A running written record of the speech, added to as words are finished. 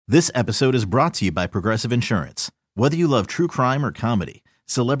This episode is brought to you by Progressive Insurance. Whether you love true crime or comedy,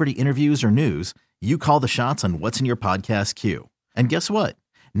 celebrity interviews or news, you call the shots on what's in your podcast queue. And guess what?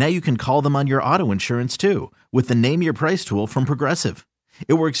 Now you can call them on your auto insurance too with the Name Your Price tool from Progressive.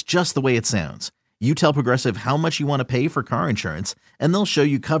 It works just the way it sounds. You tell Progressive how much you want to pay for car insurance, and they'll show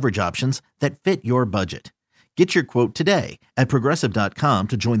you coverage options that fit your budget. Get your quote today at Progressive.com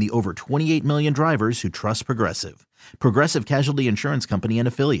to join the over 28 million drivers who trust Progressive. Progressive Casualty Insurance Company and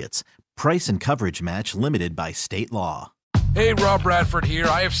Affiliates. Price and coverage match limited by state law. Hey, Rob Bradford here.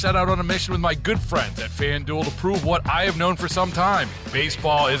 I have set out on a mission with my good friends at FanDuel to prove what I have known for some time.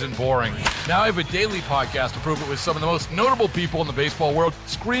 Baseball isn't boring. Now I have a daily podcast to prove it with some of the most notable people in the baseball world,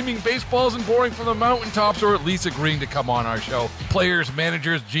 screaming baseball isn't boring from the mountaintops, or at least agreeing to come on our show. Players,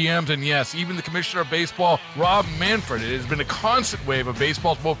 managers, GMs, and yes, even the commissioner of baseball, Rob Manfred. It has been a constant wave of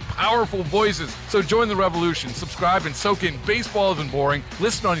baseball's most powerful voices. So join the revolution. Subscribe and soak in Baseball Isn't Boring.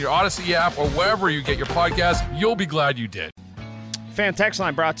 Listen on your Odyssey app or wherever you get your podcasts. You'll be glad you did. Fan text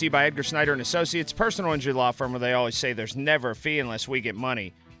line brought to you by Edgar Snyder & Associates, personal injury law firm where they always say there's never a fee unless we get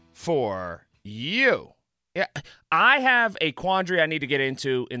money for you. Yeah, I have a quandary I need to get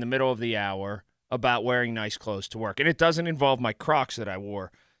into in the middle of the hour about wearing nice clothes to work, and it doesn't involve my Crocs that I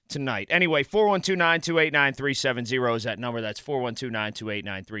wore tonight. Anyway, 412-928-9370 is that number. That's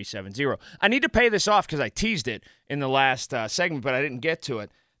 412-928-9370. I need to pay this off because I teased it in the last segment, but I didn't get to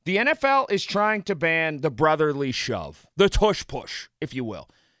it. The NFL is trying to ban the brotherly shove, the tush push, if you will.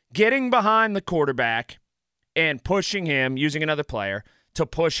 Getting behind the quarterback and pushing him, using another player, to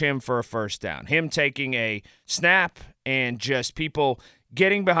push him for a first down. Him taking a snap and just people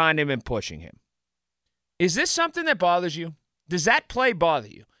getting behind him and pushing him. Is this something that bothers you? Does that play bother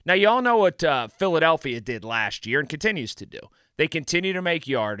you? Now, you all know what Philadelphia did last year and continues to do. They continue to make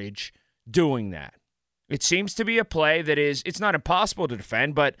yardage doing that. It seems to be a play that is, it's not impossible to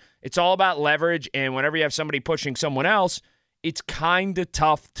defend, but it's all about leverage, and whenever you have somebody pushing someone else, it's kind of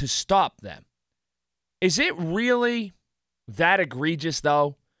tough to stop them. Is it really that egregious,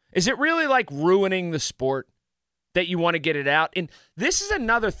 though? Is it really like ruining the sport that you want to get it out? And this is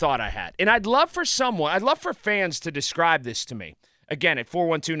another thought I had, and I'd love for fans to describe this to me. Again, at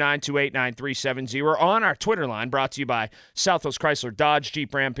 412-928-9370 on our Twitter line, brought to you by South Hills Chrysler Dodge,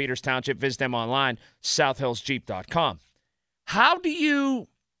 Jeep Ram, Peters Township. Visit them online, southhillsjeep.com. How do you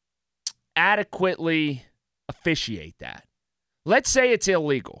adequately officiate that? Let's say it's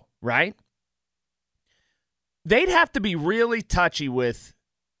illegal, right? They'd have to be really touchy with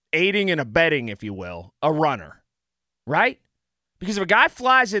aiding and abetting, if you will, a runner, right? Because if a guy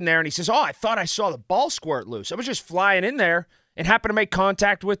flies in there and he says, I thought I saw the ball squirt loose. I was just flying in there and happened to make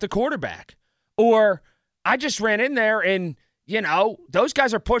contact with the quarterback. Or I just ran in there and, those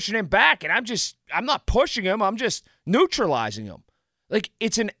guys are pushing him back and I'm not pushing him. I'm just neutralizing him. Like,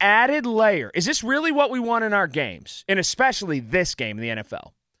 it's an added layer. Is this really what we want in our games? And especially this game in the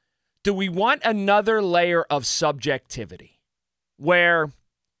NFL. Do we want another layer of subjectivity where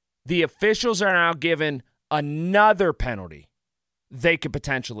the officials are now given another penalty they could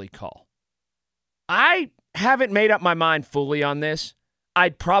potentially call? I haven't made up my mind fully on this.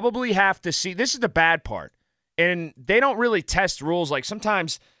 I'd probably have to see. This is the bad part. And they don't really test rules. Like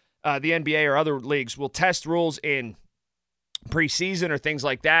sometimes the NBA or other leagues will test rules in preseason or things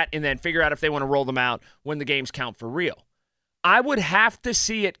like that and then figure out if they want to roll them out when the games count for real. I would have to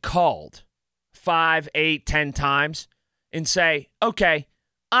see it called 5, 8, 10 times and say, okay,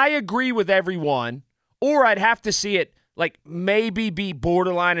 I agree with everyone. Or I'd have to see it like maybe be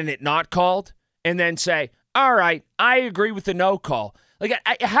borderline and it not called and then say, all right, I agree with the no call. Like,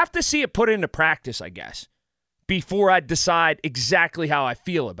 I have to see it put into practice, I guess, before I decide exactly how I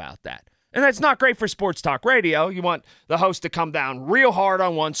feel about that. And that's not great for sports talk radio. You want the host to come down real hard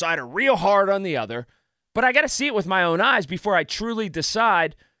on one side or real hard on the other. But I got to see it with my own eyes before I truly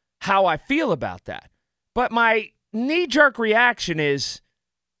decide how I feel about that. But my knee-jerk reaction is,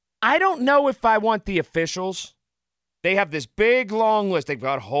 I don't know if I want the officials. They have this big, long list. They've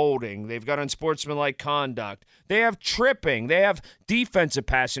got holding. They've got unsportsmanlike conduct. They have tripping. They have defensive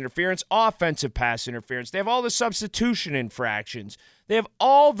pass interference, offensive pass interference. They have all the substitution infractions. They have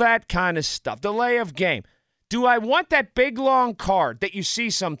all that kind of stuff. Delay of game. Do I want that big, long card that you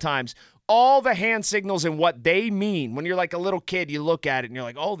see sometimes all the hand signals and what they mean. When you're like a little kid, you look at it and you're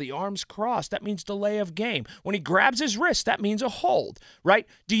like, oh, the arm's crossed. That means delay of game. When he grabs his wrist, that means a hold, right?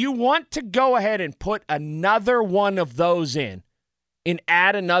 Do you want to go ahead and put another one of those in and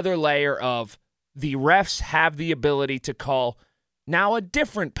add another layer of the refs have the ability to call now a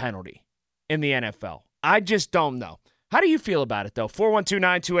different penalty in the NFL? I just don't know. How do you feel about it, though?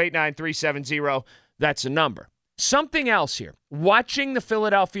 412-928-9370, that's the number. Something else here. Watching the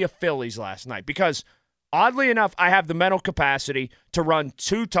Philadelphia Phillies last night, because oddly enough, I have the mental capacity to run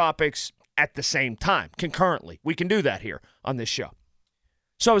two topics at the same time, concurrently. We can do that here on this show.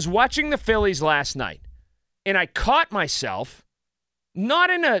 So I was watching the Phillies last night, and I caught myself,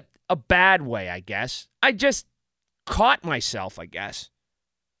 not in a bad way, I guess. I just caught myself, I guess,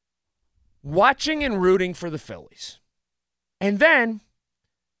 watching and rooting for the Phillies. And then,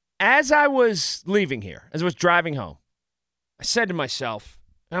 as I was leaving here, as I was driving home, I said to myself,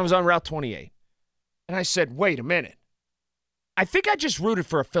 and I was on Route 28, and I said, wait a minute. I think I just rooted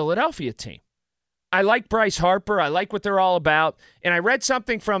for a Philadelphia team. I like Bryce Harper. I like what they're all about. And I read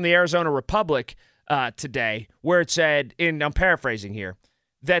something from the Arizona Republic today where it said, and I'm paraphrasing here,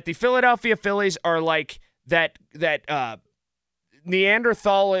 that the Philadelphia Phillies are like that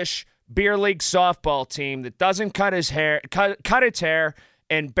Neanderthalish beer league softball team that doesn't cut its hair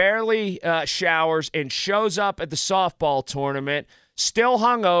and barely showers and shows up at the softball tournament, still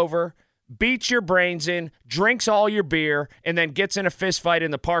hungover, beats your brains in, drinks all your beer, and then gets in a fist fight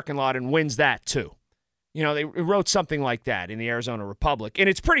in the parking lot and wins that too. You know, they wrote something like that in the Arizona Republic, and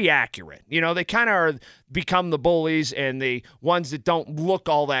it's pretty accurate. You know, they kind of become the bullies and the ones that don't look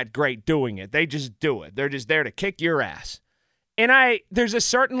all that great doing it. They just do it. They're just there to kick your ass. And there's a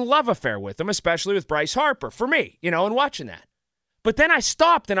certain love affair with them, especially with Bryce Harper, for me, you know, and watching that. But then I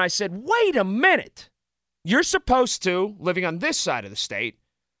stopped and I said, wait a minute. You're supposed to, living on this side of the state,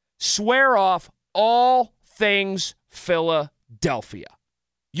 swear off all things Philadelphia.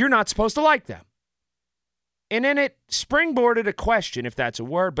 You're not supposed to like them. And then it springboarded a question, if that's a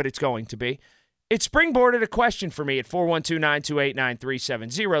word, but it's going to be. It springboarded a question for me at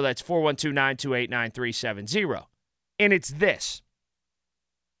 412-928-9370. That's 412-928-9370. And it's this.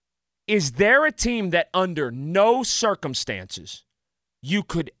 Is there a team that under no circumstances you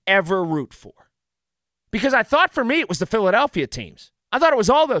could ever root for? Because I thought for me it was the Philadelphia teams. I thought it was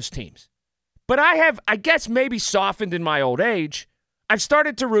all those teams. But I have, I guess, maybe softened in my old age. I've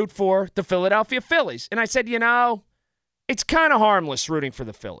started to root for the Philadelphia Phillies. And I said, you know, it's kind of harmless rooting for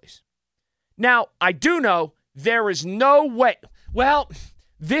the Phillies. Now, I do know there is no way. Well,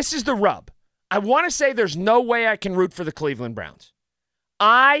 this is the rub. I want to say there's no way I can root for the Cleveland Browns.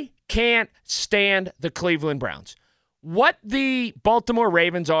 I can't stand the Cleveland Browns. What the Baltimore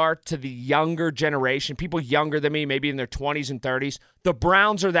Ravens are to the younger generation, people younger than me, maybe in their 20s and 30s, the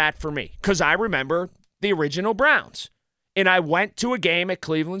Browns are that for me because I remember the original Browns. And I went to a game at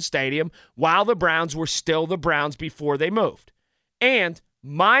Cleveland Stadium while the Browns were still the Browns before they moved. And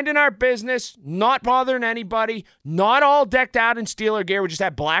minding our business, not bothering anybody, not all decked out in Steeler gear. We just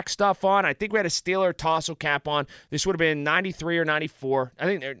had black stuff on. I think we had a Steeler tassel cap on. This would have been 93 or 94. I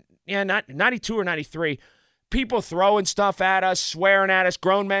think, not 92 or 93. People throwing stuff at us, swearing at us,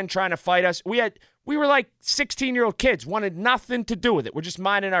 grown men trying to fight us. We were like 16-year-old kids, wanted nothing to do with it. We're just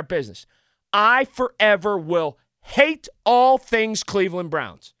minding our business. I forever will hate all things Cleveland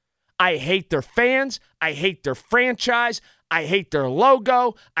Browns. I hate their fans. I hate their franchise. I hate their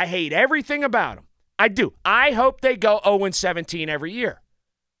logo. I hate everything about them. I do. I hope they go 0-17 every year.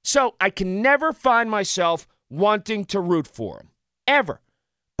 So I can never find myself wanting to root for them, ever.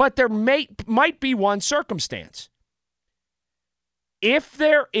 But there might be one circumstance. If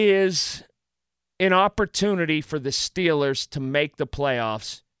there is an opportunity for the Steelers to make the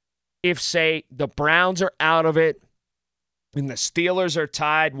playoffs, if, say, the Browns are out of it and the Steelers are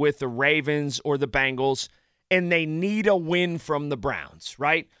tied with the Ravens or the Bengals and they need a win from the Browns,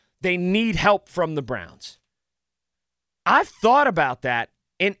 right? They need help from the Browns. I've thought about that,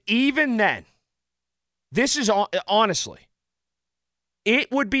 and even then, this is honestly,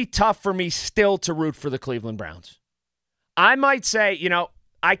 it would be tough for me still to root for the Cleveland Browns. I might say, you know,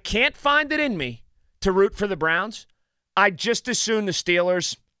 I can't find it in me to root for the Browns. I'd just as soon the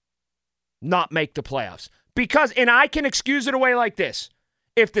Steelers not make the playoffs. Because, and I can excuse it away like this.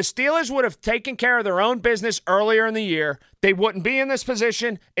 If the Steelers would have taken care of their own business earlier in the year, they wouldn't be in this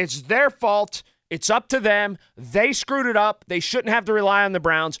position. It's their fault. It's up to them. They screwed it up. They shouldn't have to rely on the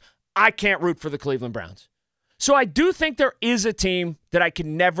Browns. I can't root for the Cleveland Browns. So I do think there is a team that I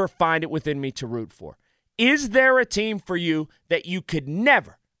can never find it within me to root for. Is there a team for you that you could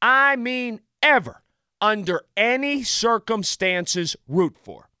never, I mean ever, under any circumstances root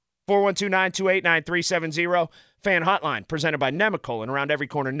for? 412-928-9370. Fan Hotline, presented by Nemacolin. Around every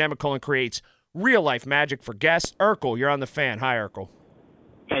corner, Nemacolin creates real-life magic for guests. Urkel, you're on the Fan. Hi, Urkel.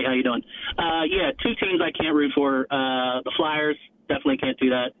 Hey, how you doing? Two teams I can't root for. The Flyers, definitely can't do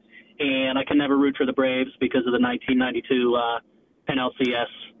that. And I can never root for the Braves because of the 1992 NLCS.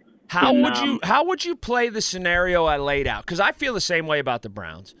 How would you play the scenario I laid out? Because I feel the same way about the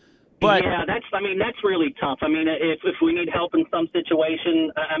Browns. But yeah, that's really tough. I mean, if we need help in some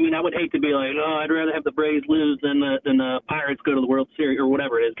situation, I mean, I would hate to be like, oh, I'd rather have the Braves lose than the Pirates go to the World Series or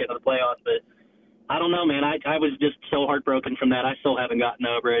whatever it is, get to the playoffs. But I don't know, man. I was just so heartbroken from that. I still haven't gotten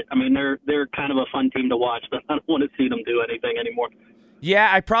over it. I mean, they're kind of a fun team to watch, but I don't want to see them do anything anymore. Yeah,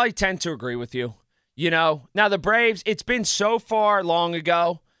 I probably tend to agree with you. Now the Braves, it's been so far long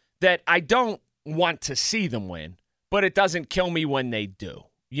ago that I don't want to see them win, but it doesn't kill me when they do.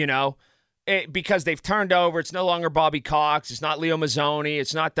 Because they've turned over. It's no longer Bobby Cox. It's not Leo Mazzoni.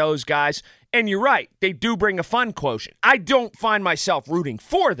 It's not those guys. And you're right. They do bring a fun quotient. I don't find myself rooting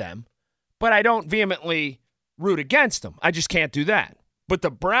for them, but I don't vehemently root against them. I just can't do that. But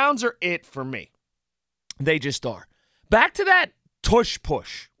the Browns are it for me. They just are. Back to that tush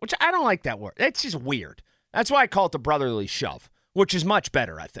push, which I don't like that word. It's just weird. That's why I call it the brotherly shove, which is much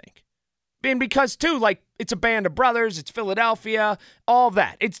better, I think. And because, too, it's a band of brothers, it's Philadelphia, all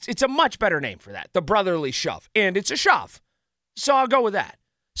that. It's a much better name for that, the brotherly shove. And it's a shove. So I'll go with that.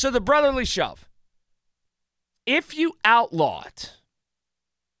 So the brotherly shove. If you outlaw it,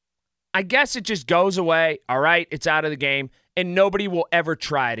 I guess it just goes away, all right, it's out of the game, and nobody will ever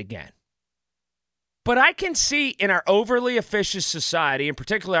try it again. But I can see in our overly officious society, in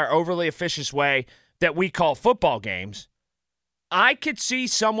particular our overly officious way that we call football games, I could see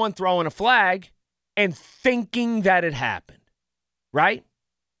someone throwing a flag and thinking that it happened, right?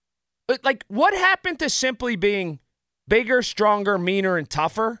 Like, what happened to simply being bigger, stronger, meaner, and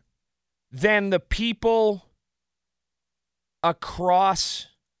tougher than the people across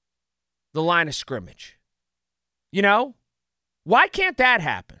the line of scrimmage? Why can't that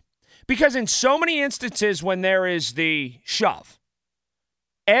happen? Because in so many instances when there is the shove,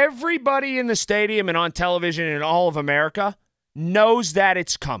 everybody in the stadium and on television in all of America knows that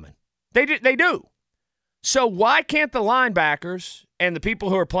it's coming. They do. So why can't the linebackers and the people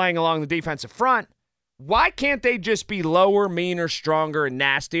who are playing along the defensive front, why can't they just be lower, meaner, stronger, and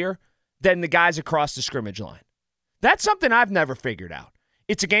nastier than the guys across the scrimmage line? That's something I've never figured out.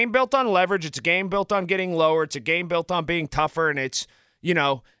 It's a game built on leverage. It's a game built on getting lower. It's a game built on being tougher. And it's,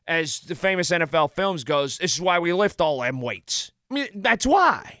 as the famous NFL films goes, this is why we lift all them weights. I mean, that's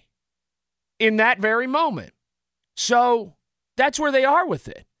why. In that very moment. So that's where they are with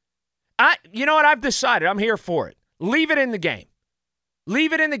it. You know what? I've decided. I'm here for it. Leave it in the game.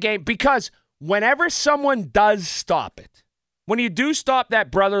 Leave it in the game because whenever someone does stop it, when you do stop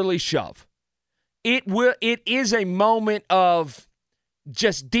that brotherly shove, it is a moment of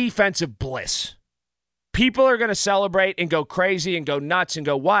just defensive bliss. People are going to celebrate and go crazy and go nuts and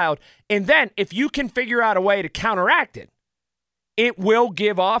go wild. And then if you can figure out a way to counteract it, it will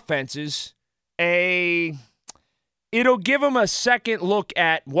give offenses it'll give them a second look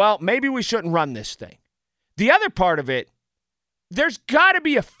at, well, maybe we shouldn't run this thing. The other part of it, there's got to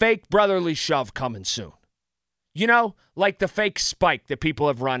be a fake brotherly shove coming soon. Like the fake spike that people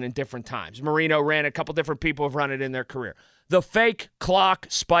have run in different times. Marino ran, a couple different people have run it in their career. The fake clock,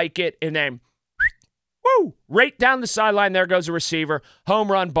 spike it, and then, woo, right down the sideline, there goes a receiver, home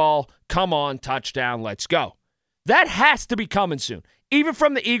run ball, come on, touchdown, let's go. That has to be coming soon, even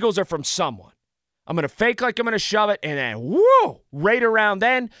from the Eagles or from someone. I'm going to fake like I'm going to shove it, and then, whoa, right around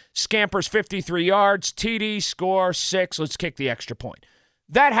then, scampers 53 yards, TD, score, 6, let's kick the extra point.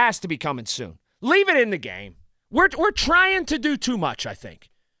 That has to be coming soon. Leave it in the game. We're trying to do too much, I think.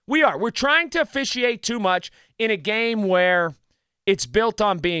 We are. We're trying to officiate too much in a game where it's built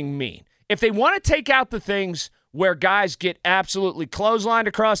on being mean. If they want to take out the things where guys get absolutely clotheslined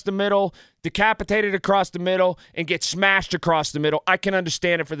across the middle, decapitated across the middle, and get smashed across the middle, I can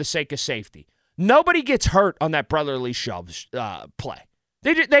understand it for the sake of safety. Nobody gets hurt on that brotherly shove play.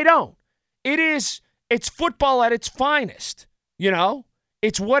 They don't. It's football at its finest.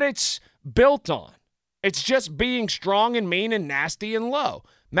 It's what it's built on. It's just being strong and mean and nasty and low.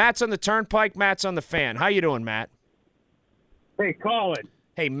 Matt's on the Turnpike. Matt's on the Fan. How you doing, Matt? Hey, Colin.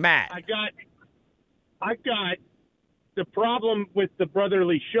 Hey, Matt. I got the problem with the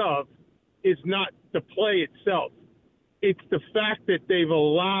brotherly shove is not the play itself. It's the fact that they've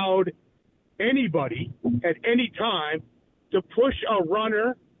allowed anybody at any time to push a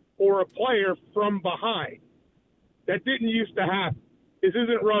runner or a player from behind. That didn't used to happen. This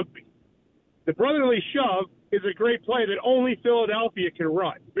isn't rugby. The brotherly shove is a great play that only Philadelphia can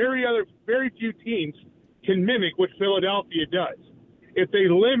run. Very few teams can mimic what Philadelphia does. If they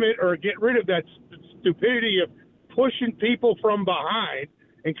limit or get rid of that stupidity of pushing people from behind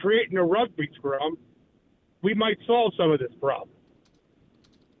and creating a rugby scrum, we might solve some of this problem.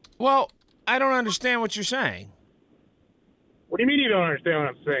 Well, I don't understand what you're saying. What do you mean you don't understand what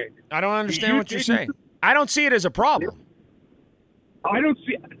I'm saying? I don't understand what you're saying. I don't see it as a problem.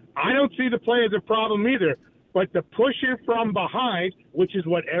 I don't see the play as a problem either. But the pushing from behind, which is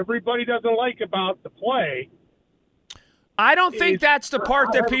what everybody doesn't like about the play. I don't think that's the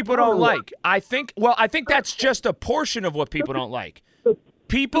part that people don't like. I think that's just a portion of what people don't like.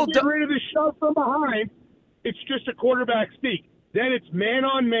 People get rid of the shove from behind. It's just a quarterback sneak. Then it's man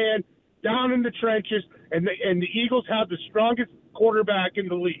on man down in the trenches, and the Eagles have the strongest quarterback in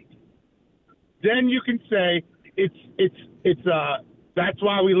the league. Then you can say it's that's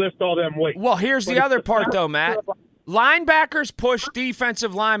why we lift all them weights. Well, here's the other part, though, Matt. Linebackers push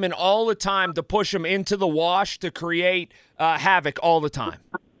defensive linemen all the time to push them into the wash to create havoc all the time.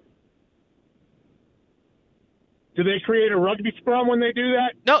 Do they create a rugby scrum when they do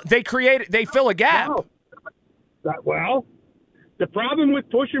that? No, they fill a gap. No. Well, the problem with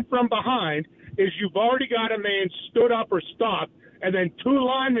pushing from behind is you've already got a man stood up or stopped, and then two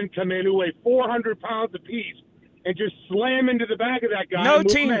linemen come in who weigh 400 pounds apiece and just slam into the back of that guy and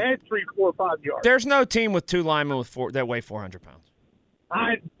move him ahead 3, 4, 5 yards. There's no team with two linemen that weigh 400 pounds.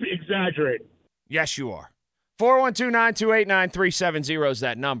 I exaggerated. Yes, you are. 412-928-9370 is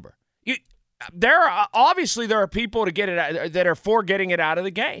that number. There are people to get it that are for getting it out of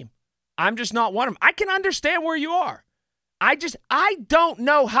the game. I'm just not one of them. I can understand where you are. I don't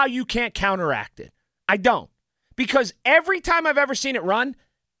know how you can't counteract it. I don't. Because every time I've ever seen it run,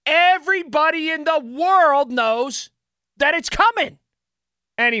 everybody in the world knows that it's coming.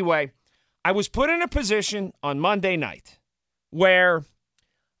 Anyway, I was put in a position on Monday night where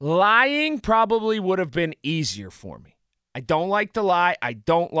lying probably would have been easier for me. I don't like to lie. I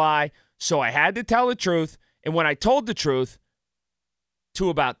don't lie. So I had to tell the truth. And when I told the truth to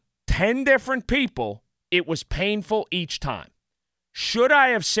about 10 different people, it was painful each time. Should I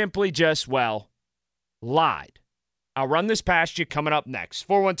have simply just, lied? I'll run this past you coming up next.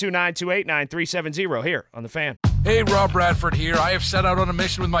 412-928-9370 here on The Fan. Hey, Rob Bradford here. I have set out on a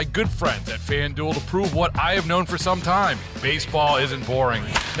mission with my good friends at FanDuel to prove what I have known for some time. Baseball isn't boring.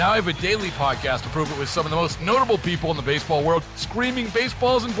 Now I have a daily podcast to prove it with some of the most notable people in the baseball world, screaming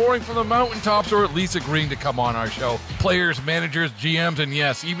baseball isn't boring from the mountaintops, or at least agreeing to come on our show. Players, managers, GMs, and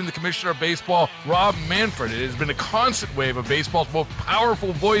yes, even the commissioner of baseball, Rob Manfred. It has been a constant wave of baseball's most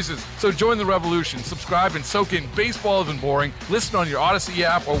powerful voices. So join the revolution. Subscribe and soak in Baseball Isn't Boring. Listen on your Odyssey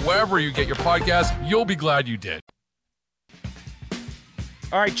app or wherever you get your podcasts. You'll be glad you did.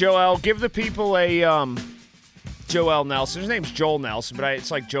 All right, Joel, give the people a Joel Nelson. His name's Joel Nelson, but it's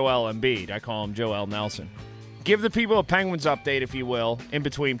like Joel Embiid. I call him Joel Nelson. Give the people a Penguins update, if you will, in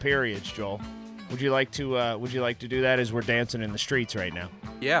between periods, Joel. Would you like to do that as we're dancing in the streets right now?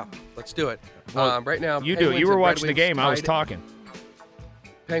 Yeah, let's do it. Well, right now, you do. You were watching the game. I was talking.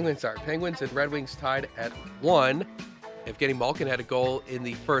 Penguins and Red Wings tied at 1. Evgeny Malkin had a goal in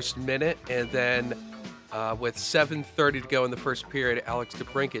the first minute, and then with 7:30 to go in the first period, Alex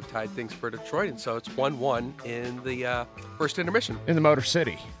DeBrincat tied things for Detroit, and so it's 1-1 in the first intermission. In the Motor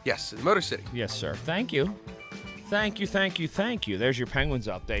City. Yes, in the Motor City. Yes, sir. Thank you. There's your Penguins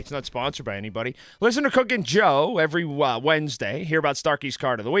update. It's not sponsored by anybody. Listen to Cookin' Joe every Wednesday. Hear about Starkey's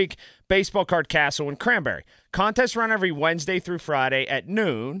Card of the Week, Baseball Card Castle, and Cranberry. Contests run every Wednesday through Friday at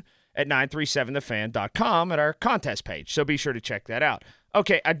noon at 937thefan.com at our contest page, so be sure to check that out.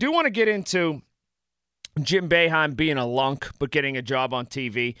 Okay, I do want to get into Jim Boeheim being a lunk but getting a job on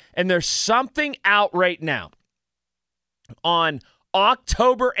TV, and there's something out right now on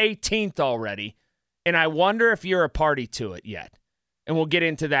October 18th already, and I wonder if you're a party to it yet. And we'll get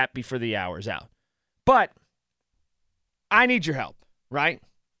into that before the hour's out. But I need your help, right?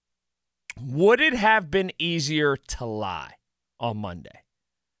 Would it have been easier to lie on Monday?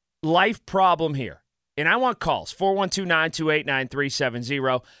 Life problem here. And I want calls,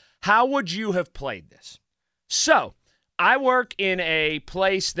 412-928-9370. How would you have played this? So, I work in a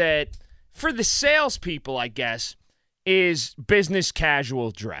place that, for the salespeople, I guess, is business casual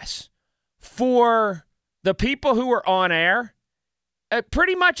dress. For the people who are on air,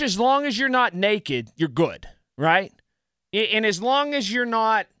 pretty much as long as you're not naked, you're good, right? And as long as you're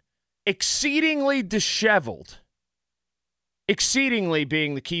not exceedingly disheveled, exceedingly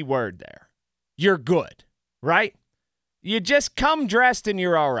being the key word there, you're good, right? You just come dressed and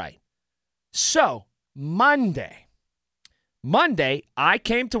you're all right. So, Monday, I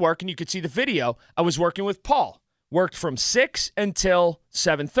came to work, and you could see the video. I was working with Paul. Worked from 6 until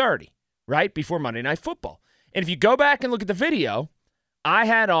 7:30, right, before Monday Night Football. And if you go back and look at the video, I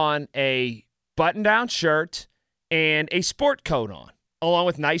had on a button-down shirt and a sport coat on, along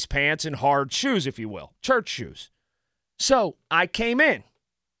with nice pants and hard shoes, if you will, church shoes. So I came in,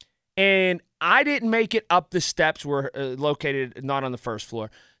 and I didn't make it up the steps. We're located not on the first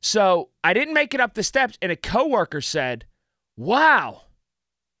floor. So I didn't make it up the steps, and a coworker said, "Wow,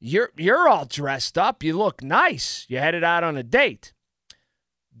 You're all dressed up. You look nice. You headed out on a date.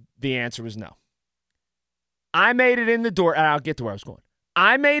 The answer was no. I made it in the door, and I'll get to where I was going.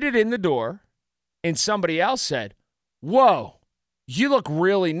 I made it in the door, and somebody else said, whoa, you look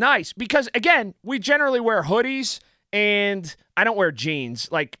really nice. Because, again, we generally wear hoodies, and I don't wear jeans,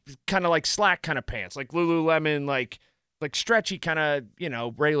 like kind of like slack kind of pants, like Lululemon, like stretchy kind of,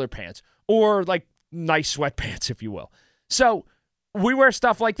 regular pants, or like nice sweatpants, if you will. So we wear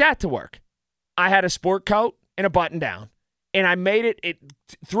stuff like that to work. I had a sport coat and a button down, and I made it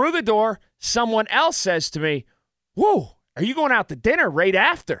through the door. Someone else says to me, whoa, are you going out to dinner right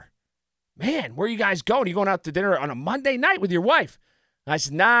after? Man, where are you guys going? Are you going out to dinner on a Monday night with your wife? And I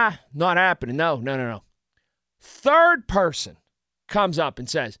said, nah, not happening. No. Third person comes up and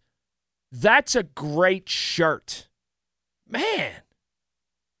says, that's a great shirt. Man,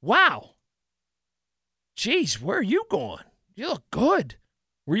 wow. Jeez, where are you going? You look good.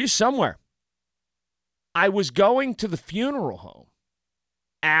 Were you somewhere? I was going to the funeral home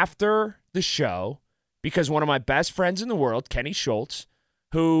after the show because one of my best friends in the world, Kenny Schultz,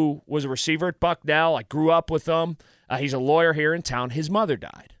 who was a receiver at Bucknell, I grew up with him. He's a lawyer here in town. His mother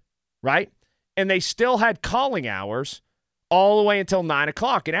died, right? And they still had calling hours all the way until 9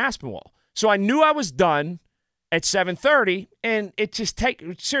 o'clock in Aspinwall. So I knew I was done at 7:30, and it just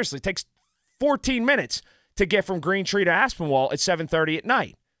takes 14 minutes to get from Green Tree to Aspinwall at 7:30 at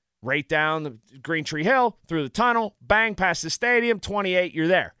night. Right down the Green Tree Hill, through the tunnel, bang, past the stadium, 28, you're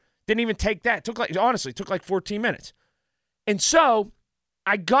there. Didn't even take that. Took like 14 minutes. And so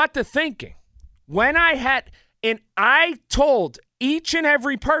I got to thinking, I told each and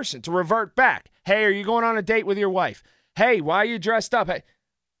every person to revert back. Hey, are you going on a date with your wife? Hey, why are you dressed up? Hey,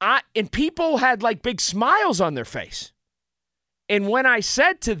 and people had like big smiles on their face. And when I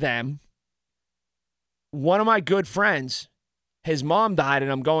said to them, one of my good friends, his mom died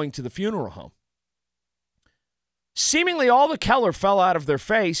and I'm going to the funeral home. Seemingly all the color fell out of their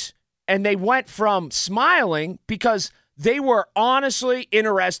face and they went from smiling because they were honestly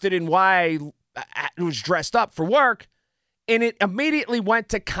interested in why I was dressed up for work, and it immediately went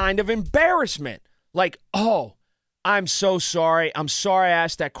to kind of embarrassment. Like, oh, I'm so sorry. I'm sorry I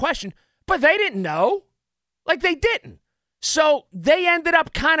asked that question. But they didn't know. Like, they didn't. So they ended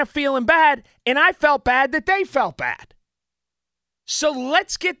up kind of feeling bad, and I felt bad that they felt bad. So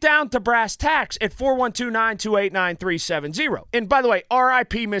let's get down to brass tacks at 412-928-9370. And by the way,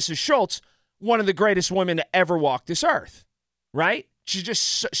 R.I.P. Mrs. Schultz, one of the greatest women to ever walk this earth, right?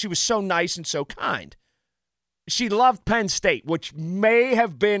 She was so nice and so kind. She loved Penn State, which may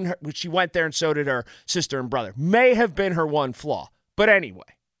have been, which she went there and so did her sister and brother, may have been her one flaw. But anyway,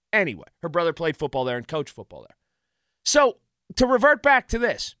 her brother played football there and coached football there. So to revert back to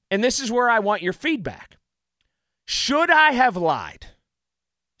this, and this is where I want your feedback. Should I have lied?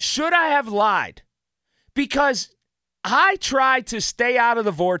 Should I have lied? Because I try to stay out of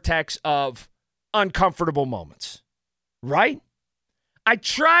the vortex of uncomfortable moments, right? I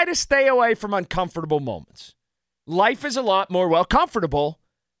try to stay away from uncomfortable moments. Life is a lot more, comfortable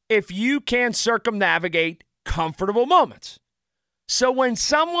if you can circumnavigate comfortable moments. So when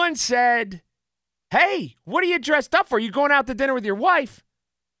someone said, hey, what are you dressed up for? You going out to dinner with your wife?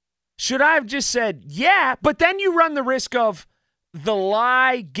 Should I have just said, yeah, but then you run the risk of the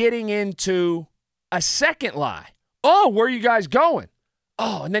lie getting into a second lie. Oh, where are you guys going?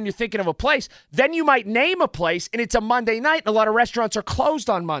 Oh, and then you're thinking of a place. Then you might name a place, and it's a Monday night, and a lot of restaurants are closed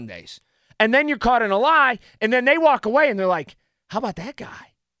on Mondays. And then you're caught in a lie, and then they walk away, and they're like, how about that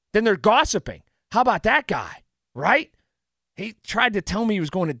guy? Then they're gossiping. How about that guy, right? He tried to tell me he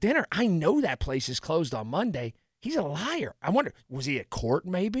was going to dinner. I know that place is closed on Monday. He's a liar. I wonder, was he at court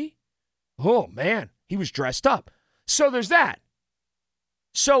maybe? Oh, man, he was dressed up. So there's that.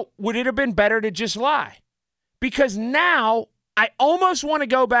 So would it have been better to just lie? Because now I almost want to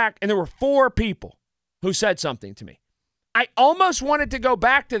go back, and there were 4 people who said something to me. I almost wanted to go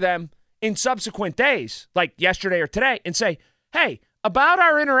back to them in subsequent days, like yesterday or today, and say, hey, about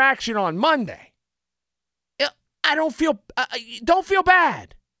our interaction on Monday, I don't feel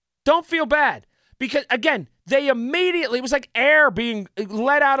bad. Don't feel bad. Because, again, they immediately, it was like air being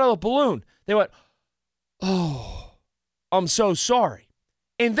let out of a balloon. They went, oh, I'm so sorry.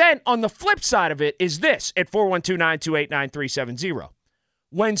 And then on the flip side of it is this at 412-928-9370.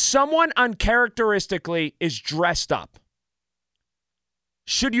 When someone uncharacteristically is dressed up,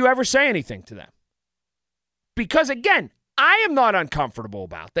 should you ever say anything to them? Because, again, I am not uncomfortable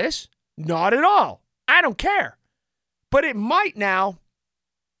about this. Not at all. I don't care. But it might now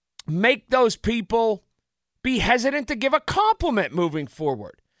make those people be hesitant to give a compliment moving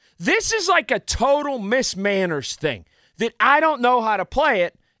forward. This is like a total Miss Manners thing that I don't know how to play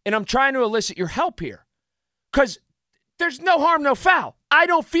it, And I'm trying to elicit your help here. Because there's no harm, no foul. I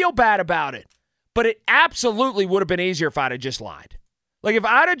don't feel bad about it. But it absolutely would have been easier if I'd have just lied. Like if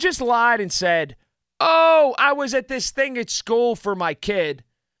I'd have just lied and said, oh, I was at this thing at school for my kid,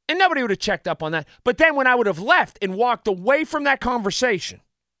 and nobody would have checked up on that. But then when I would have left and walked away from that conversation,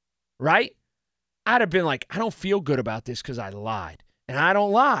 right, I'd have been like, I don't feel good about this because I lied. And I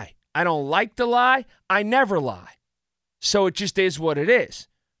don't lie. I don't like to lie. I never lie. So it just is what it is.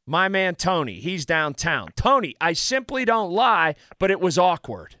 My man Tony, he's downtown. Tony, I simply don't lie, but it was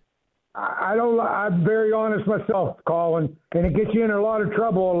awkward. I don't. I'm very honest myself, Colin, and it gets you in a lot of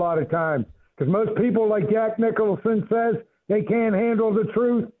trouble a lot of times because most people, like Jack Nicholson says, they can't handle the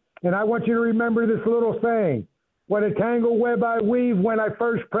truth. And I want you to remember this little saying: "What a tangled web I weave when I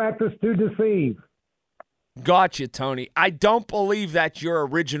first practice to deceive." Gotcha, Tony. I don't believe that's your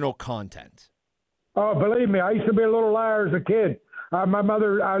original content. Oh, believe me, I used to be a little liar as a kid. I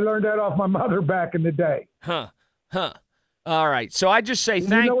learned that off my mother back in the day. Huh. All right. So I just say You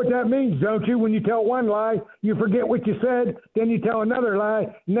know what that means, don't you? When you tell one lie, you forget what you said, then you tell another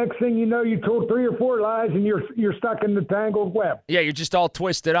lie. Next thing you know, you told 3 or 4 lies, and you're stuck in the tangled web. Yeah, you're just all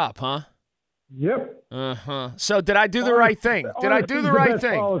twisted up, huh? Yep. Uh-huh. So did I do the right thing? Did I do the right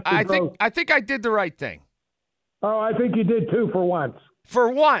thing? I think I did the right thing. Oh, I think you did too for once. For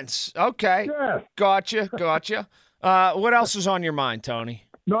once. Okay. Yes. Gotcha. What else is on your mind, Tony?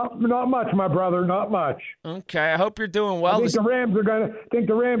 Not much, my brother. Not much. Okay. I hope you're doing well. I think the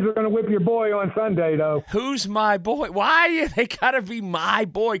Rams are gonna whip your boy on Sunday, though. Who's my boy? Why they gotta be my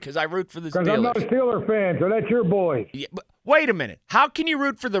boy? Because I root for the Steelers. Because I'm not a Steeler fan, so that's your boy. Yeah, but wait a minute. How can you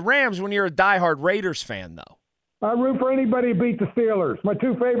root for the Rams when you're a diehard Raiders fan, though? I root for anybody who beat the Steelers. My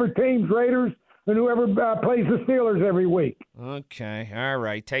 2 favorite teams, Raiders, and whoever plays the Steelers every week. Okay. All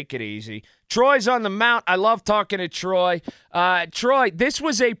right. Take it easy. Troy's on the mount. I love talking to Troy. Troy, this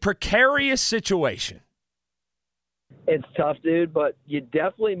was a precarious situation. It's tough, dude, but you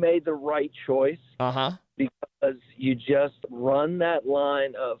definitely made the right choice. Uh-huh. Because you just run that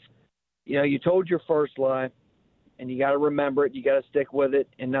line of, you told your first lie, and you got to remember it. You got to stick with it.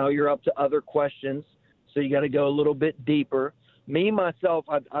 And now you're up to other questions, so you got to go a little bit deeper. Me, myself,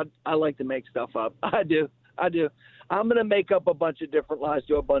 I like to make stuff up. I do. I'm going to make up a bunch of different lies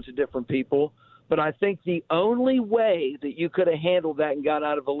to a bunch of different people. But I think the only way that you could have handled that and got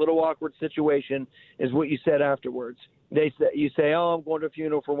out of a little awkward situation is what you said afterwards. You say, oh, I'm going to a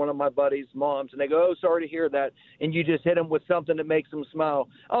funeral for one of my buddies' moms. And they go, oh, sorry to hear that. And you just hit them with something that makes them smile.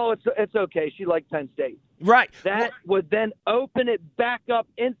 Oh, it's okay. She liked Penn State. Right. That would then open it back up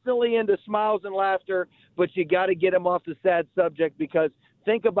instantly into smiles and laughter. But you got to get them off the sad subject, because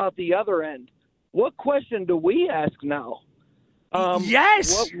think about the other end. What question do we ask now?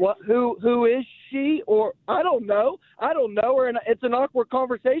 Yes. Who is she? Or I don't know her, and it's an awkward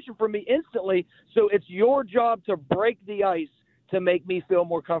conversation for me instantly. So it's your job to break the ice to make me feel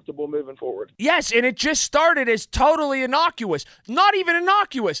more comfortable moving forward. Yes, and it just started as totally innocuous. Not even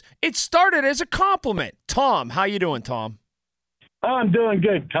innocuous. It started as a compliment. Tom, how you doing, Tom? I'm doing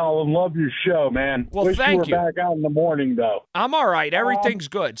good, Colin. Love your show, man. Well, Wish thank you were back out in the morning, though. I'm all right. Everything's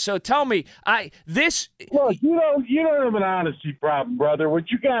good. So tell me, Look, you don't have an honesty problem, brother.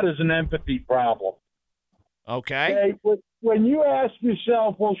 What you got is an empathy problem. Okay. When you ask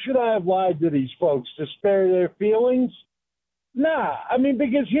yourself, well, should I have lied to these folks to spare their feelings? Nah. I mean,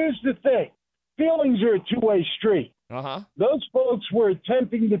 because here's the thing. Feelings are a two-way street. Uh-huh. Those folks were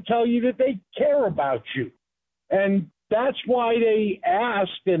attempting to tell you that they care about you. And that's why they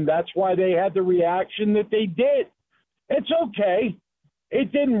asked, and that's why they had the reaction that they did. It's okay.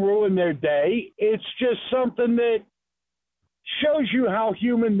 It didn't ruin their day. It's just something that shows you how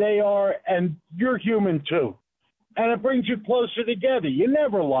human they are, and you're human too. And it brings you closer together. You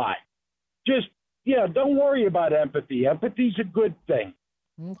never lie. Just, don't worry about empathy. Empathy's a good thing.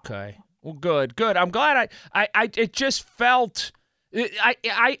 Okay. Well, good. I'm glad it just felt...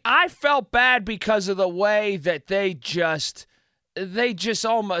 I felt bad because of the way that they just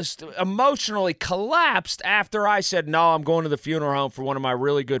almost emotionally collapsed after I said, no, I'm going to the funeral home for one of my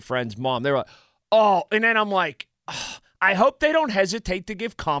really good friends' mom. They were like, oh, and then I'm like, oh, I hope they don't hesitate to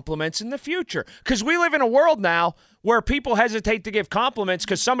give compliments in the future, because we live in a world now where people hesitate to give compliments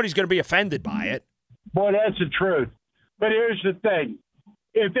because somebody's going to be offended by it. Boy, that's the truth. But here's the thing.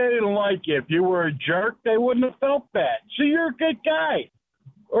 If they didn't like you, if you were a jerk, they wouldn't have felt bad. So you're a good guy.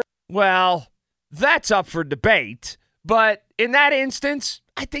 Well, that's up for debate. But in that instance,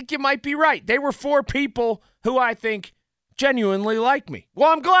 I think you might be right. They were 4 people who I think genuinely like me.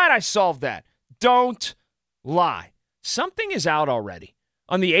 Well, I'm glad I solved that. Don't lie. Something is out already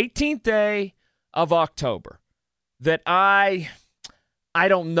on the 18th day of October that I I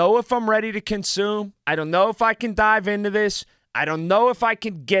don't know if I'm ready to consume. I don't know if I can dive into this. I don't know if I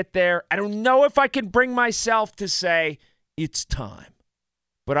can get there. I don't know if I can bring myself to say it's time.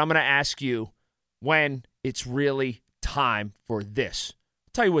 But I'm going to ask you when it's really time for this.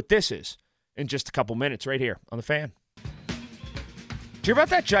 I'll tell you what this is in just a couple minutes right here on The Fan. Did you hear about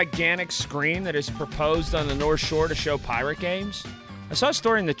that gigantic screen that is proposed on the North Shore to show pirate games? I saw a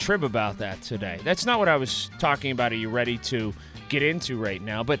story in the Trib about that today. That's not what I was talking about. Are you ready to get into right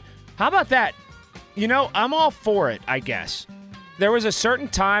now? But how about that? You know, I'm all for it, I guess. There was a certain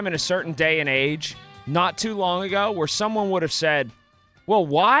time and a certain day and age not too long ago where someone would have said, well,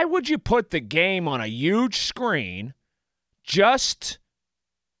 why would you put the game on a huge screen just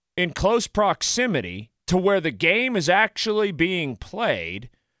in close proximity to where the game is actually being played,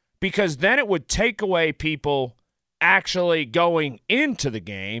 because then it would take away people actually going into the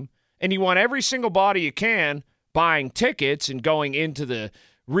game, and you want every single body you can buying tickets and going into the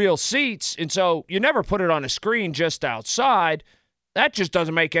real seats, and so you never put it on a screen just outside. That just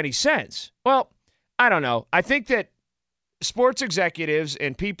doesn't make any sense. Well, I don't know. I think that sports executives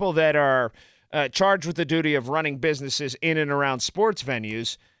and people that are charged with the duty of running businesses in and around sports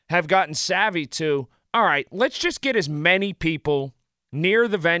venues have gotten savvy to, all right, let's just get as many people near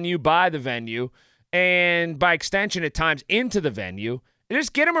the venue, by the venue, and by extension at times into the venue, and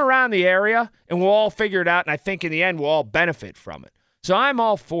just get them around the area, and we'll all figure it out, and I think in the end we'll all benefit from it. So I'm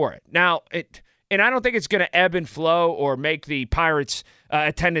all for it. Now, and I don't think it's going to ebb and flow or make the Pirates'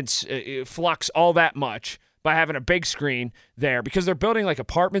 attendance flux all that much by having a big screen there, because they're building like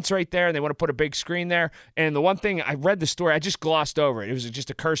apartments right there and they want to put a big screen there. And the one thing, I read the story, I just glossed over it. It was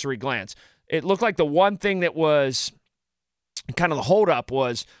just a cursory glance. It looked like the one thing that was kind of the holdup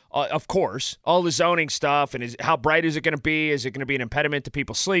was, of course, all the zoning stuff and how bright is it going to be? Is it going to be an impediment to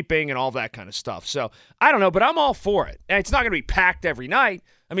people sleeping and all that kind of stuff? So I don't know, but I'm all for it. And it's not going to be packed every night.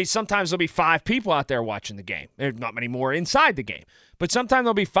 I mean, sometimes there'll be 5 people out there watching the game. There's not many more inside the game. But sometimes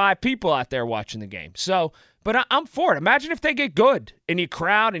there'll be 5 people out there watching the game. So, but I'm for it. Imagine if they get good and you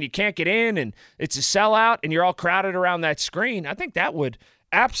crowd and you can't get in and it's a sellout and you're all crowded around that screen. I think that would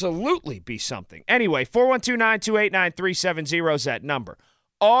absolutely be something. Anyway, 412-928-9370 is that number.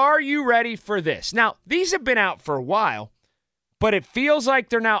 Are you ready for this? Now, these have been out for a while, but it feels like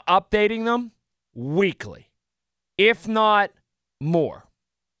they're now updating them weekly, if not more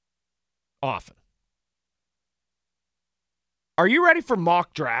often. Are you ready for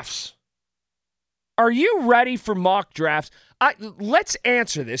mock drafts? Are you ready for mock drafts? Let's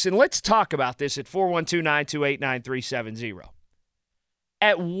answer this, and let's talk about this at 412-928-9370.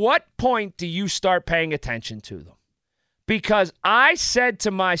 At what point do you start paying attention to them? Because I said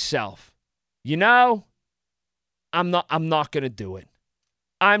to myself, you know, I'm not going to do it.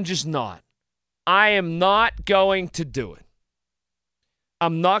 I'm just not. I am not going to do it.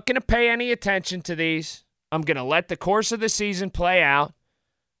 I'm not going to pay any attention to these. I'm going to let the course of the season play out.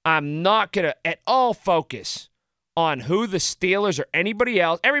 I'm not going to at all focus on who the Steelers or anybody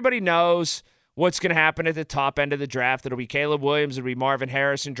else. Everybody knows what's going to happen at the top end of the draft. It'll be Caleb Williams. It'll be Marvin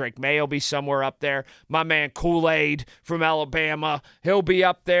Harrison. Drake May will be somewhere up there. My man Kool-Aid from Alabama, he'll be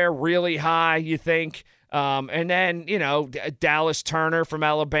up there really high, you think. And then, you know, Dallas Turner from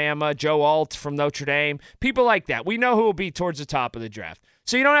Alabama, Joe Alt from Notre Dame, people like that. We know who will be towards the top of the draft.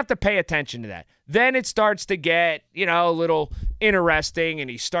 So you don't have to pay attention to that. Then it starts to get, you know, a little interesting,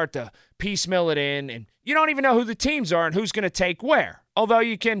 and you start to piecemeal it in, and you don't even know who the teams are and who's going to take where. Although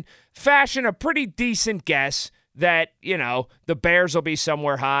you can fashion a pretty decent guess that, you know, the Bears will be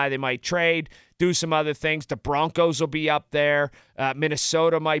somewhere high. They might trade, do some other things. The Broncos will be up there.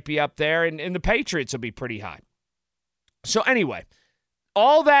 Minnesota might be up there, and the Patriots will be pretty high. So anyway,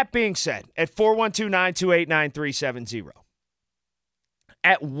 all that being said, at 412-928-9370,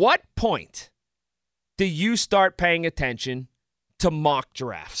 at what point do you start paying attention to mock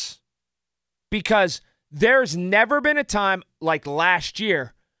drafts? Because there's never been a time like last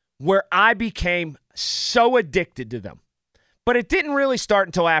year where I became so addicted to them. But it didn't really start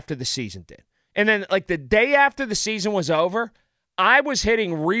until after the season did. And then like the day after the season was over, I was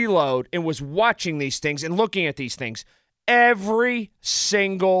hitting reload and was watching these things and looking at these things every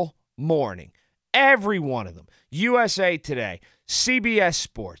single morning. Every one of them. USA Today, CBS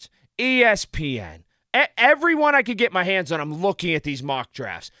Sports, ESPN, everyone I could get my hands on, I'm looking at these mock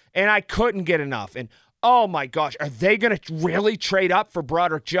drafts, and I couldn't get enough. And oh my gosh, are they going to really trade up for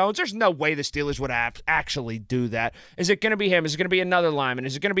Broderick Jones? There's no way the Steelers would actually do that. Is it going to be him? Is it going to be another lineman?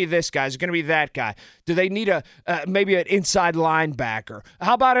 Is it going to be this guy? Is it going to be that guy? Do they need maybe an inside linebacker?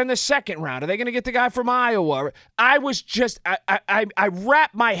 How about in the second round? Are they going to get the guy from Iowa? I was just, I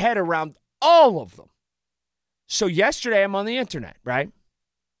wrapped my head around all of them. So yesterday I'm on the internet, right?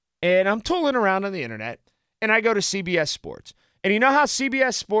 And I'm tooling around on the internet, and I go to CBS Sports. And you know how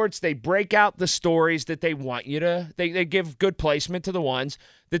CBS Sports, they break out the stories that they want you to, they give good placement to the ones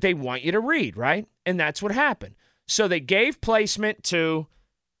that they want you to read, right? And that's what happened. So they gave placement to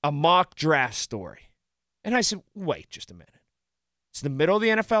a mock draft story. And I said, wait just a minute. It's the middle of the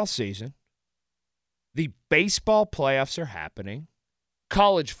NFL season. The baseball playoffs are happening.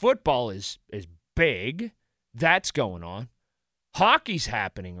 College football is big. That's going on. Hockey's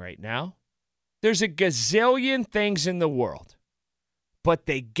happening right now. There's a gazillion things in the world. But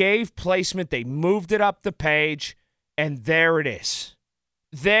they gave placement. They moved it up the page. And there it is.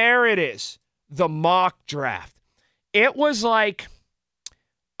 There it is. The mock draft. It was like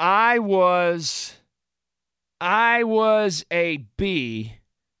I was a bee,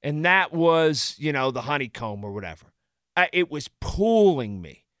 and that was, the honeycomb or whatever. It was pulling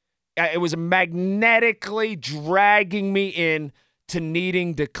me. It was magnetically dragging me in to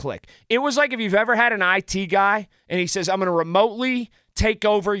needing to click. It was like if you've ever had an IT guy, and he says, I'm going to remotely take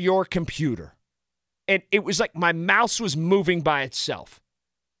over your computer. And it was like my mouse was moving by itself.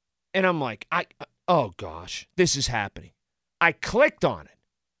 And I'm like, oh gosh, this is happening. I clicked on it.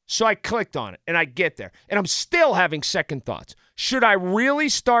 So I clicked on it, and I get there. And I'm still having second thoughts. Should I really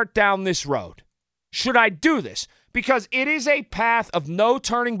start down this road? Should I do this? Because it is a path of no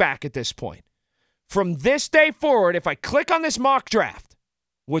turning back at this point. From this day forward, if I click on this mock draft,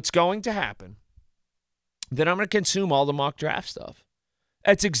 what's going to happen, then I'm going to consume all the mock draft stuff.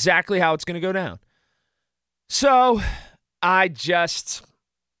 That's exactly how it's going to go down. So I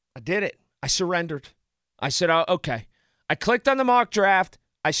did it. I surrendered. I said, oh, okay. I clicked on the mock draft.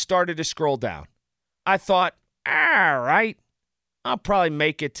 I started to scroll down. I thought, all right, I'll probably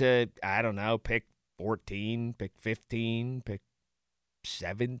make it to, I don't know, pick 14, pick 15, pick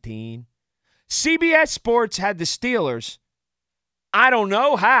 17. CBS Sports had the Steelers, I don't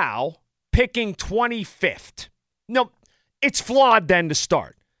know how, picking 25th. No, it's flawed then to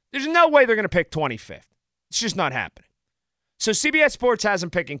start. There's no way they're going to pick 25th. It's just not happening. So CBS Sports has them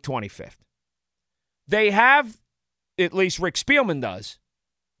picking 25th. They have, at least Rick Spielman does,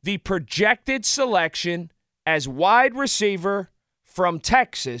 the projected selection as wide receiver from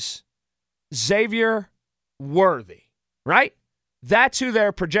Texas, Xavier Worthy, right? That's who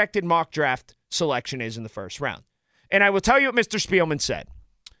their projected mock draft selection is in the first round. And I will tell you what Mr. Spielman said.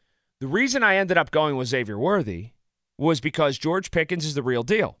 The reason I ended up going with Xavier Worthy was because George Pickens is the real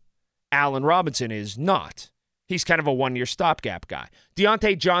deal. Allen Robinson is not. He's kind of a one-year stopgap guy.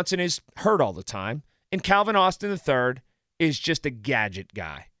 Deontay Johnson is hurt all the time. And Calvin Austin III is just a gadget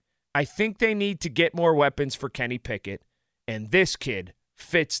guy. I think they need to get more weapons for Kenny Pickett, and this kid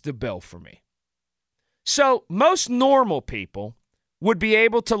fits the bill for me. So most normal people would be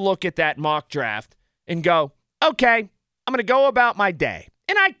able to look at that mock draft and go, okay, I'm going to go about my day.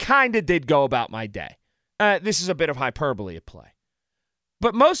 And I kind of did go about my day. This is a bit of hyperbole at play.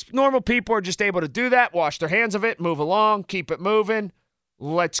 But most normal people are just able to do that, wash their hands of it, move along, keep it moving.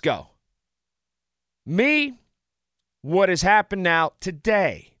 Let's go. Me, what has happened now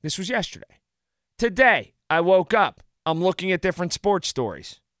today, this was yesterday. Today, I woke up. I'm looking at different sports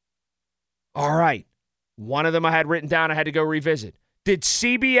stories. All right. One of them I had written down. I had to go revisit. Did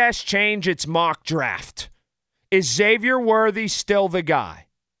CBS change its mock draft? Is Xavier Worthy still the guy?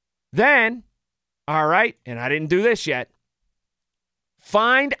 Then, all right, and I didn't do this yet,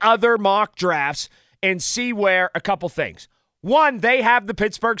 find other mock drafts and see where a couple things. One, they have the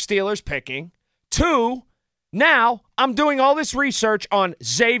Pittsburgh Steelers picking. Two, now I'm doing all this research on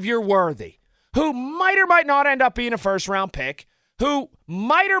Xavier Worthy, who might or might not end up being a first-round pick, who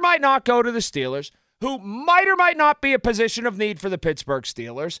might or might not go to the Steelers, who might or might not be a position of need for the Pittsburgh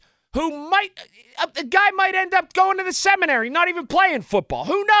Steelers, the guy might end up going to the seminary, not even playing football.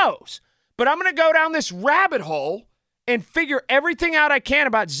 Who knows? But I'm going to go down this rabbit hole and figure everything out I can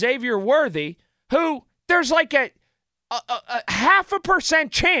about Xavier Worthy, who there's like a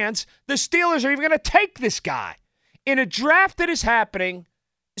 0.5% chance the Steelers are even going to take this guy in a draft that is happening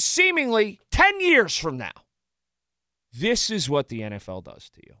seemingly 10 years from now. This is what the NFL does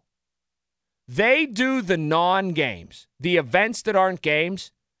to you. They do the non-games, the events that aren't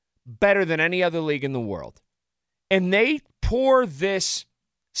games, better than any other league in the world. And they pour this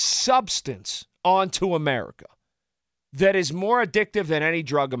substance onto America that is more addictive than any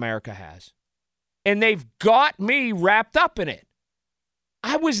drug America has. And they've got me wrapped up in it.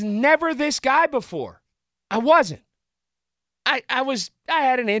 I was never this guy before. I wasn't. I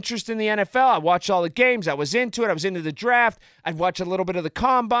had an interest in the NFL. I watched all the games. I was into it. I was into the draft. I'd watch a little bit of the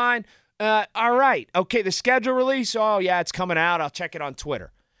combine. All right. Okay, the schedule release. Oh, yeah, it's coming out. I'll check it on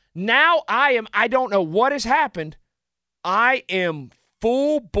Twitter. Now I don't know what has happened. I am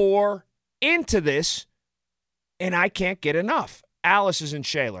full bore into this, and I can't get enough. Alice is in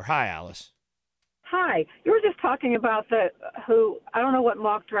Shaler. Hi, Alice. Hi. You were just talking about I don't know what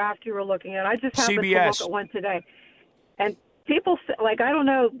mock draft you were looking at. I just happened to look at one today. And people, I don't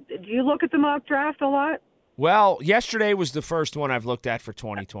know, do you look at the mock draft a lot? Well, yesterday was the first one I've looked at for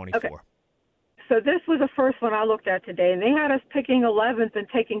 2024. Okay. So this was the first one I looked at today, and they had us picking 11th and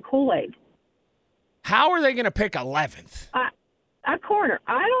taking Kool-Aid. How are they going to pick 11th? At corner.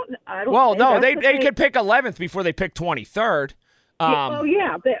 I don't. Well, no, they could pick 11th before they pick 23rd.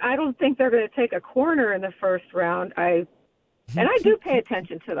 Yeah, but I don't think they're going to take a corner in the first round. And I do pay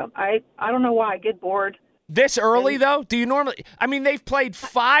attention to them. I don't know why I get bored. This early, though? Do you normally – I mean, they've played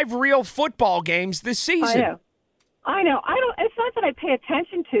 5 real football games this season. I know. It's not that I pay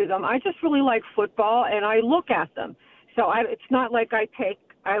attention to them. I just really like football, and I look at them. So it's not like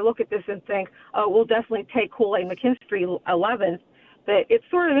I look at this and think, oh, we'll definitely take Kool-Aid McKinstry 11th. But it's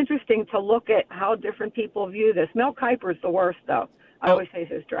sort of interesting to look at how different people view this. Mel Kiper's the worst, though. I always say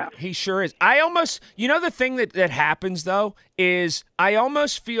his draft. He sure is. I almost – the thing that happens, though, is I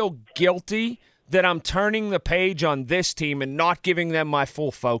almost feel guilty that I'm turning the page on this team and not giving them my full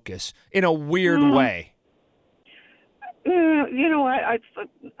focus in a weird way. You know what?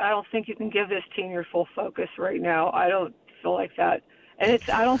 I don't think you can give this team your full focus right now. I don't feel like that. And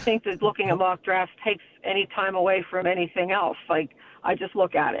I don't think that looking at mock drafts takes any time away from anything else. I just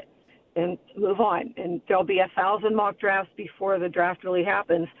look at it and move on. And there'll be 1,000 mock drafts before the draft really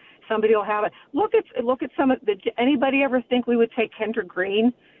happens. Somebody will have it. Look at some of anybody ever think we would take Kendrick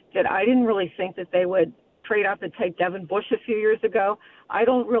Green? That I didn't really think that they would trade up and take Devin Bush a few years ago. I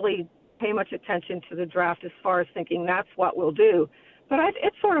don't really pay much attention to the draft as far as thinking that's what we'll do. But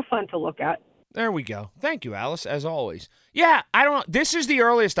it's sort of fun to look at. There we go. Thank you, Alice, as always. Yeah, I don't know. This is the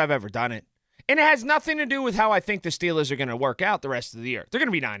earliest I've ever done it. And it has nothing to do with how I think the Steelers are going to work out the rest of the year. They're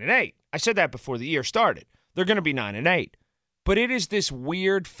going to be 9-8. I said that before the year started. They're going to be 9-8. But it is this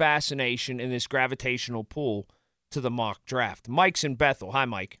weird fascination and this gravitational pull to the mock draft. Mike's in Bethel. Hi,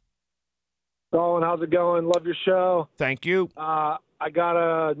 Mike. Colin, how's it going? Love your show. Thank you. I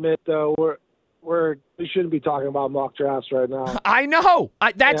gotta admit, though, we shouldn't be talking about mock drafts right now. I know.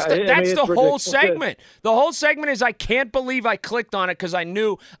 That's the whole segment. The whole segment is I can't believe I clicked on it because I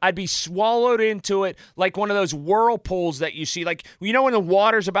knew I'd be swallowed into it like one of those whirlpools that you see. Like, you know when the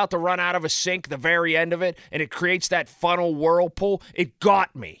water's about to run out of a sink, the very end of it, and it creates that funnel whirlpool? It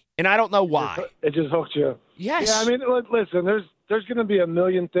got me, and I don't know why. It just hooked you. Yes. Yeah, I mean, listen, there's going to be a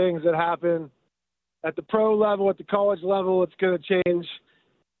million things that happen at the pro level, at the college level. It's going to change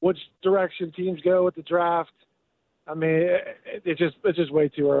which direction teams go with the draft. I mean, it's just way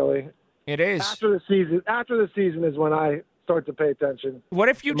too early. It is. After the season is when I start to pay attention. What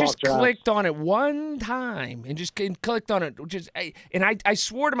if you just clicked on it one time and just clicked on it? I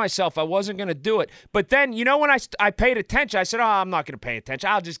swore to myself I wasn't going to do it. But then, when I paid attention, I said, I'm not going to pay attention.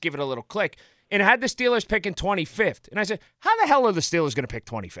 I'll just give it a little click. And it had the Steelers picking 25th. And I said, how the hell are the Steelers going to pick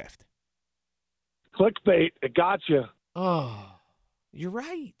 25th? Clickbait. It got you. Oh, you're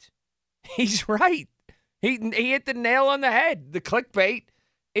right. He's right. He hit the nail on the head. The clickbait,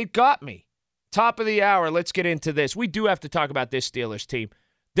 it got me. Top of the hour, let's get into this. We do have to talk about this Steelers team.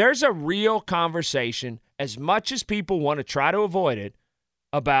 There's a real conversation, as much as people want to try to avoid it,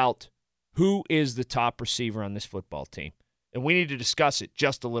 about who is the top receiver on this football team. And we need to discuss it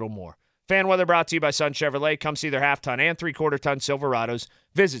just a little more. Fan weather brought to you by Sun Chevrolet. Come see their half-ton and three-quarter-ton Silverados.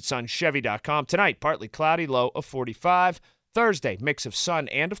 Visit sunchevy.com. Tonight, partly cloudy, low of 45. Thursday, mix of sun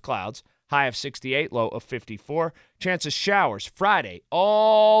and of clouds, high of 68, low of 54. Chance of showers Friday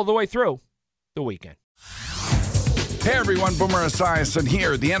all the way through the weekend. Hey everyone, Boomer Esiason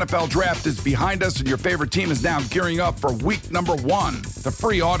here. The NFL Draft is behind us and your favorite team is now gearing up for week number 1. The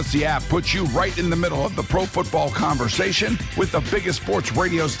free Odyssey app puts you right in the middle of the pro football conversation with the biggest sports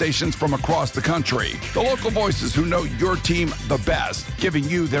radio stations from across the country. The local voices who know your team the best, giving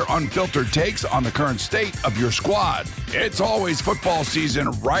you their unfiltered takes on the current state of your squad. It's always football season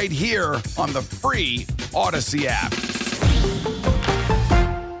right here on the free Odyssey app.